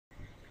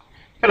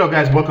Hello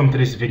guys, welcome to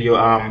this video.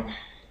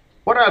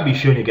 What I'll be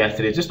showing you guys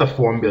today is just a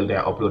form builder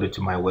I uploaded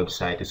to my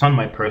website. It's on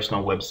my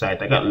personal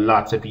website. I got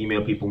lots of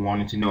email people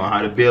wanting to know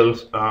how to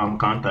build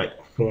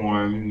contact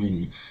form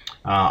and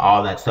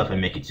all that stuff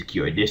and make it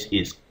secure. This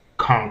is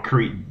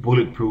concrete,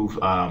 bulletproof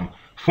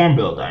form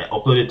builder. I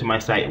uploaded it to my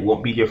site. It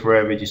won't be there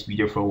forever, just be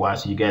there for a while.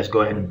 So you guys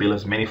go ahead and build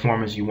as many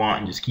forms as you want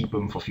and just keep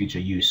them for future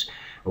use.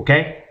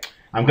 Okay?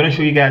 I'm going to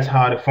show you guys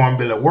how the form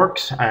builder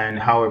works and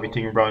how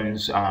everything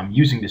runs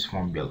using this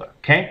form builder.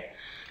 Okay?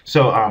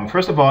 So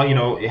first of all,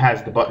 it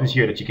has the buttons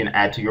here that you can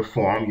add to your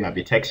form. You have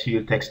your text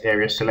field, text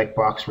area, select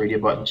box, radio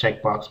button,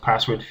 checkbox,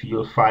 password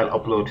field, file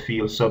upload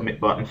field,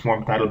 submit button,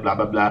 form title, blah,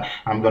 blah, blah.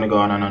 I'm going to go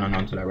on and on and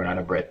on until I run out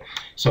of breath.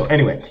 So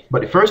anyway,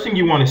 but the first thing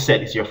you want to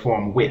set is your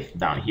form width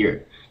down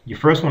here. You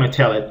first want to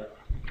tell it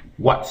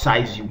what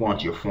size you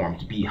want your form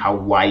to be, how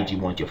wide you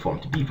want your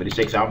form to be. For this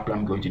example,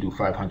 I'm going to do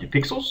 500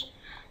 pixels.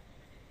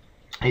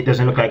 It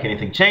doesn't look like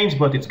anything changed,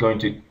 but it's going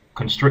to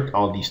constrict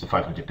all these to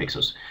 500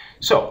 pixels.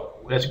 So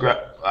let's grab,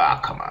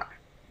 come on.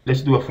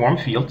 Let's do a form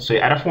field. So you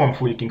add a form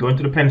field, you can go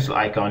into the pencil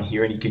icon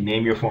here and you can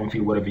name your form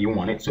field whatever you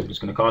want it. So I'm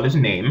just going to call this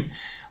name.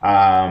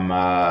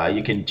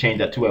 You can change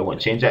that to, I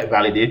want to change that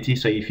validity.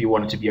 So if you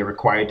want it to be a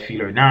required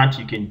field or not,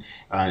 you can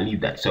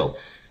leave that. So,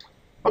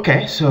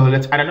 okay, so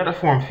let's add another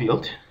form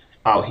field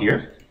out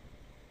here.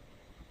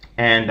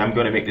 And I'm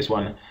going to make this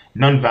one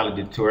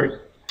non-validatory.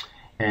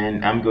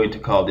 And I'm going to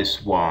call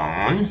this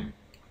one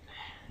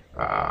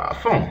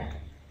phone.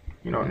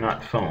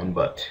 Not phone,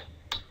 but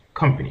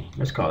company.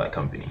 Let's call that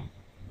company.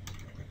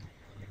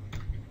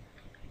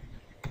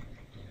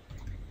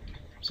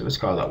 So let's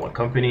call that one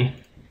company.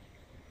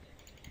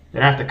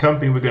 Then after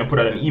company, we're going to put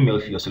out an email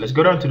field. So let's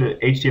go down to the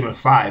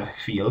HTML5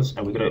 fields,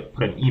 and we're going to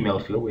put an email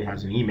field where it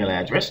has an email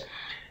address,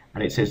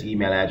 and it says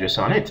email address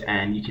on it.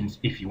 And you can,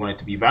 if you want it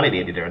to be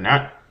validated or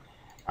not,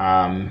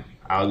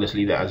 I'll just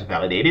leave that as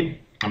validated.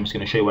 I'm just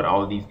going to show you what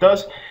all of these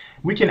does.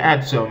 We can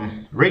add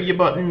some radio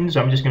buttons.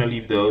 I'm just going to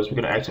leave those. We're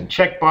going to add some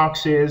check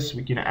boxes.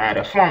 We can add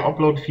a form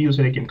upload field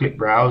so they can click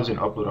browse and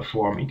upload a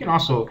form. You can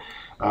also,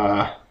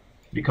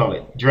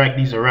 drag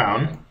these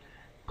around,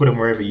 put them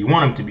wherever you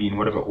want them to be in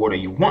whatever order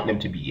you want them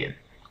to be in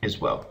as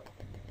well.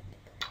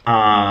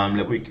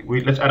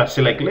 Let's add a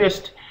select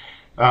list.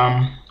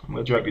 I'm going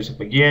to drag this up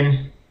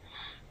again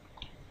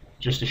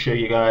just to show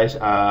you guys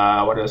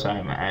what else I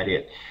haven't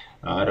added.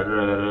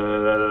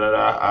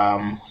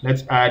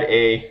 Let's add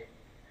a,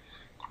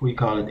 we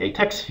call it a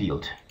text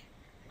field,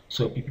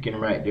 so people can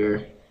write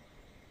their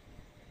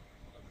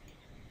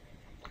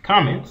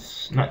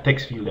comments. Not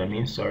text field, I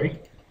mean, sorry,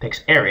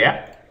 text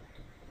area,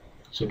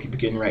 so people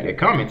can write their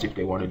comments if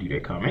they want to do their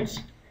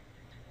comments.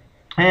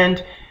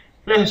 And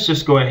let's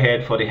just go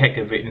ahead for the heck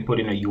of it and put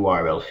in a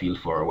URL field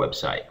for our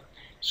website.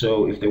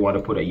 So if they want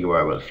to put a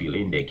URL field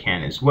in, they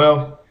can as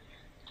well.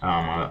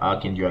 I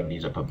can drag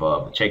these up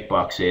above the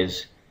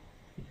checkboxes.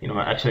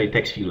 Actually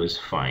text field is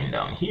fine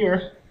down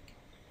here.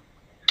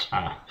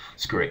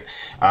 Screw it.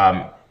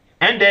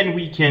 And then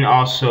we can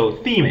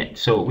also theme it.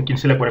 So we can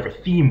select whatever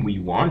theme we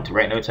want.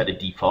 Right now it's at the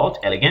default,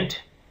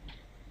 elegant.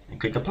 And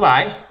click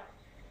apply.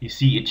 You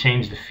see it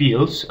changed the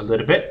fields a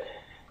little bit.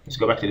 Let's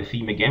go back to the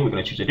theme again. We're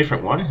going to choose a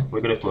different one.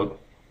 We're going to put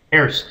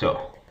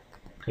Aristo.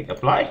 Click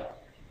apply.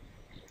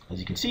 As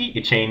you can see,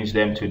 it changed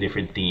them to a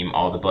different theme.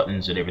 All the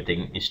buttons and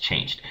everything is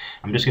changed.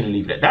 I'm just going to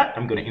leave it at that.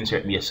 I'm going to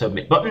insert me a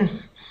submit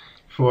button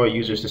for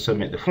users to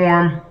submit the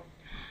form,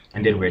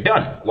 and then we're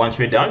done. Once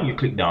we're done, you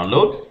click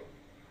download.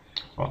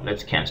 Well,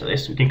 let's cancel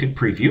this. We can click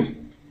preview,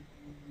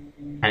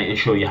 and it will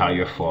show you how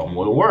your form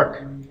will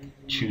work.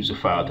 Choose a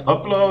file to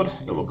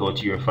upload. It will go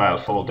to your file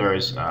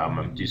folders.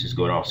 This is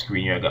going off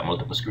screen here. I got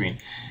multiple screen,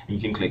 and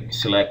you can click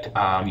select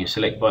your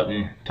select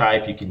button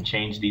type. You can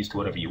change these to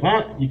whatever you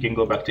want. You can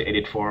go back to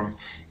edit form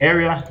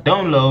area,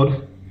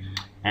 download,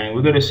 and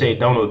we're going to say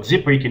download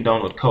zip, or you can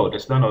download code.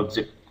 Let's download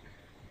zip.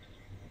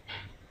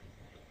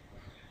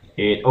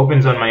 It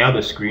opens on my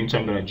other screen, so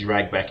I'm going to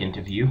drag back into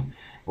view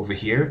over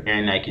here,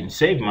 and I can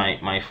save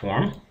my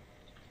form.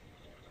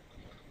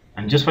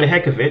 And just for the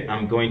heck of it,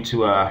 I'm going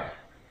to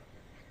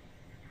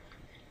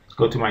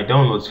go to my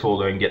downloads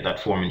folder and get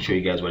that form and show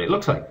you guys what it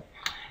looks like.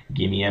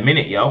 Give me a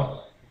minute, yo.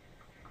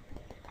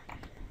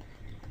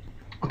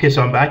 Okay,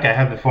 so I'm back. I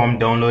have the form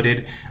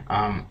downloaded.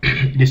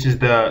 This is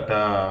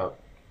the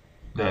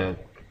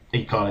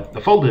you call it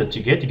the folder that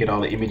you get. You get all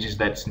the images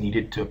that's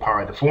needed to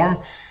power the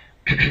form.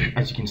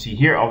 As you can see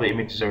here, all the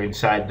images are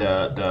inside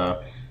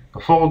the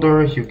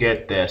folder. You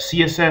get the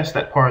CSS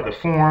that part of the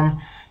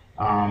form.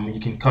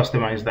 You can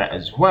customize that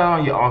as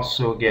well. You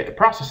also get the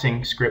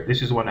processing script.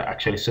 This is the one that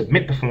actually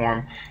submit the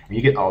form. And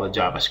you get all the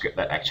JavaScript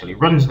that actually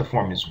runs the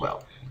form as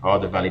well, all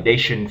the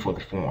validation for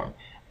the form.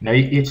 Now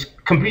it's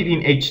completely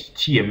in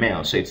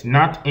HTML, so it's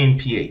not in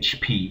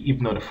PHP.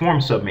 Even though the form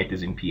submit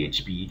is in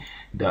PHP,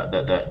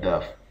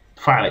 the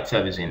file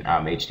itself is in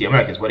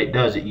HTML. Because what it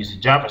does, it uses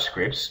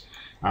JavaScripts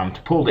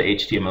to pull the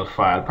HTML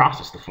file,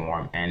 process the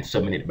form, and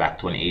submit it back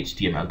to an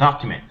HTML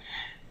document.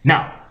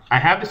 Now, I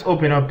have this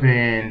open up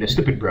in the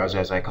stupid browser,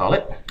 as I call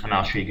it, and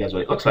I'll show you guys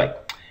what it looks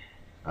like.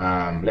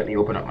 Let me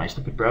open up my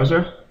stupid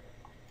browser.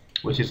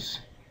 which is,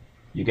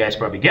 you guys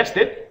probably guessed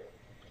it,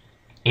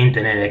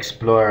 Internet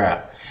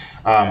Explorer.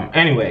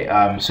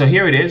 So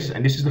here it is,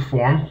 and this is the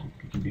form.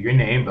 You can do your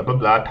name, blah blah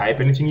blah, type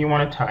anything you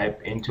want to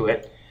type into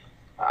it.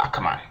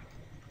 Come on,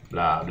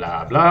 blah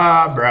blah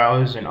blah,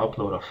 browse and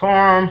upload a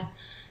form.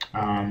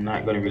 I'm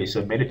not going to really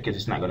submit it because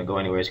it's not going to go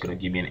anywhere. It's going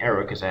to give me an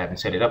error because I haven't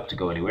set it up to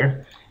go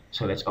anywhere.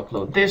 So let's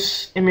upload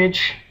this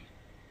image.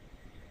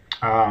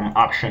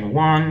 Option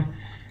 1,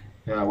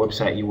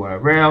 website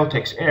URL,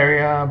 text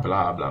area,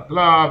 blah blah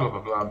blah blah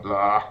blah blah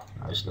blah.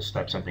 Let's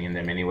type something in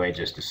them anyway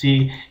just to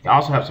see. You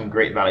also have some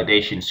great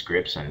validation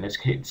scripts, and let's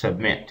hit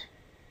submit.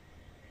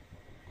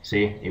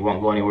 See, it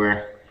won't go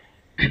anywhere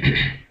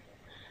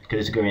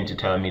because it's going to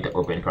tell me to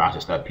open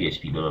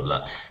process.php, blah blah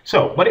blah.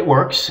 So, but it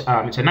works.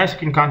 It's a nice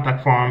looking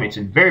contact form. It's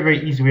a very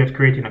easy way of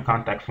creating a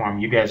contact form.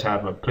 You guys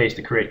have a place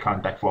to create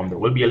contact form. There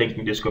will be a link in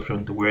the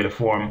description to where the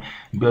form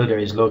builder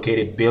is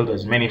located. Build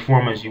as many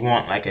forms as you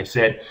want. Like I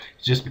said,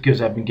 just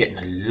because I've been getting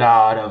a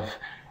lot of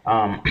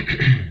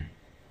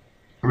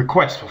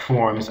requests for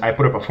forms, I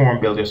put up a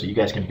form builder so you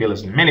guys can build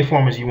as many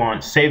forms as you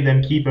want, save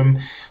them, keep them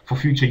for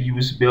future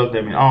use, build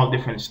them in all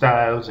different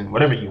styles and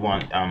whatever you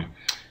want.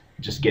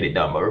 Just get it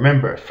done. But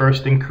remember,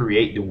 first thing,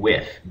 create the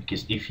width,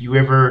 because if you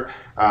ever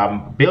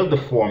build the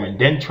form and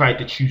then try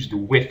to choose the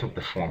width of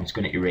the form, it's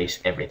going to erase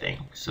everything.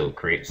 So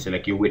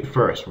select your width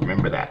first.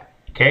 Remember that.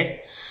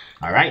 Okay.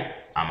 All right,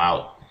 I'm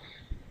out.